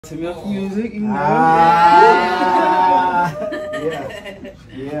To milk music, you know.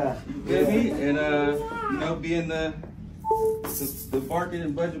 Yeah. You feel me? And you know, being the market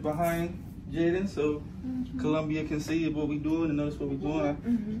and budget behind Jaidyn, so Columbia can see what we doing and notice what we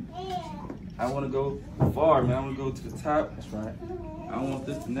doing. I want to go far, man. I want to go to the top. That's right. I want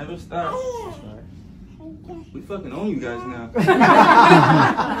this to never stop. That's right. We fucking own you guys now.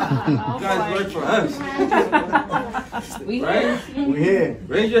 You guys work for us. Right? We're here.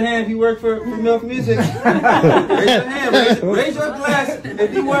 Raise your hand if you work for Milk Music. Raise your hand. Raise your glass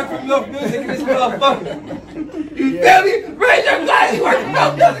if you work for Milk Music in this motherfucker. You feel me? Raise your glass if you work for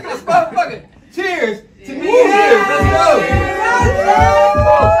Milk Music in this motherfucker. Cheers to me and cheers. Let's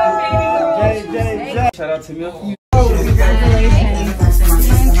go. Shout out to Milk Music.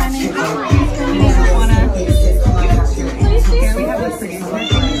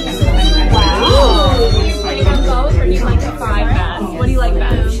 What do you like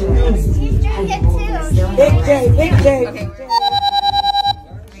best? Big J. Okay.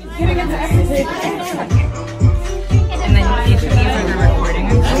 And then each of these are the recording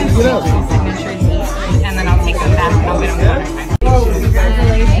of them. Signature deeds, and then I'll take them back and I'll put them on.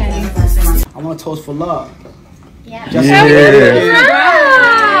 Congratulations. I want to toast for love. Yeah.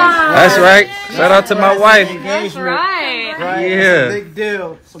 That's right. Shout out to my wife. That's right. Yeah. Big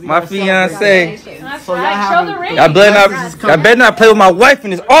deal. So My fiance. That's So y'all right. Show the ring. I better not play with my wife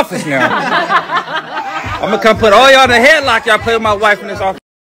in this office now. I'm gonna come put all y'all in the headlock. Y'all play with my wife in this office.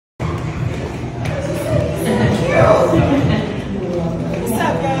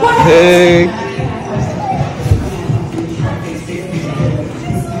 Hey.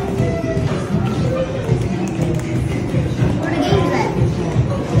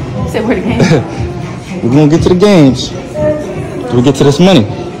 Say where the game. We're gonna get to the games. We'll get to this money.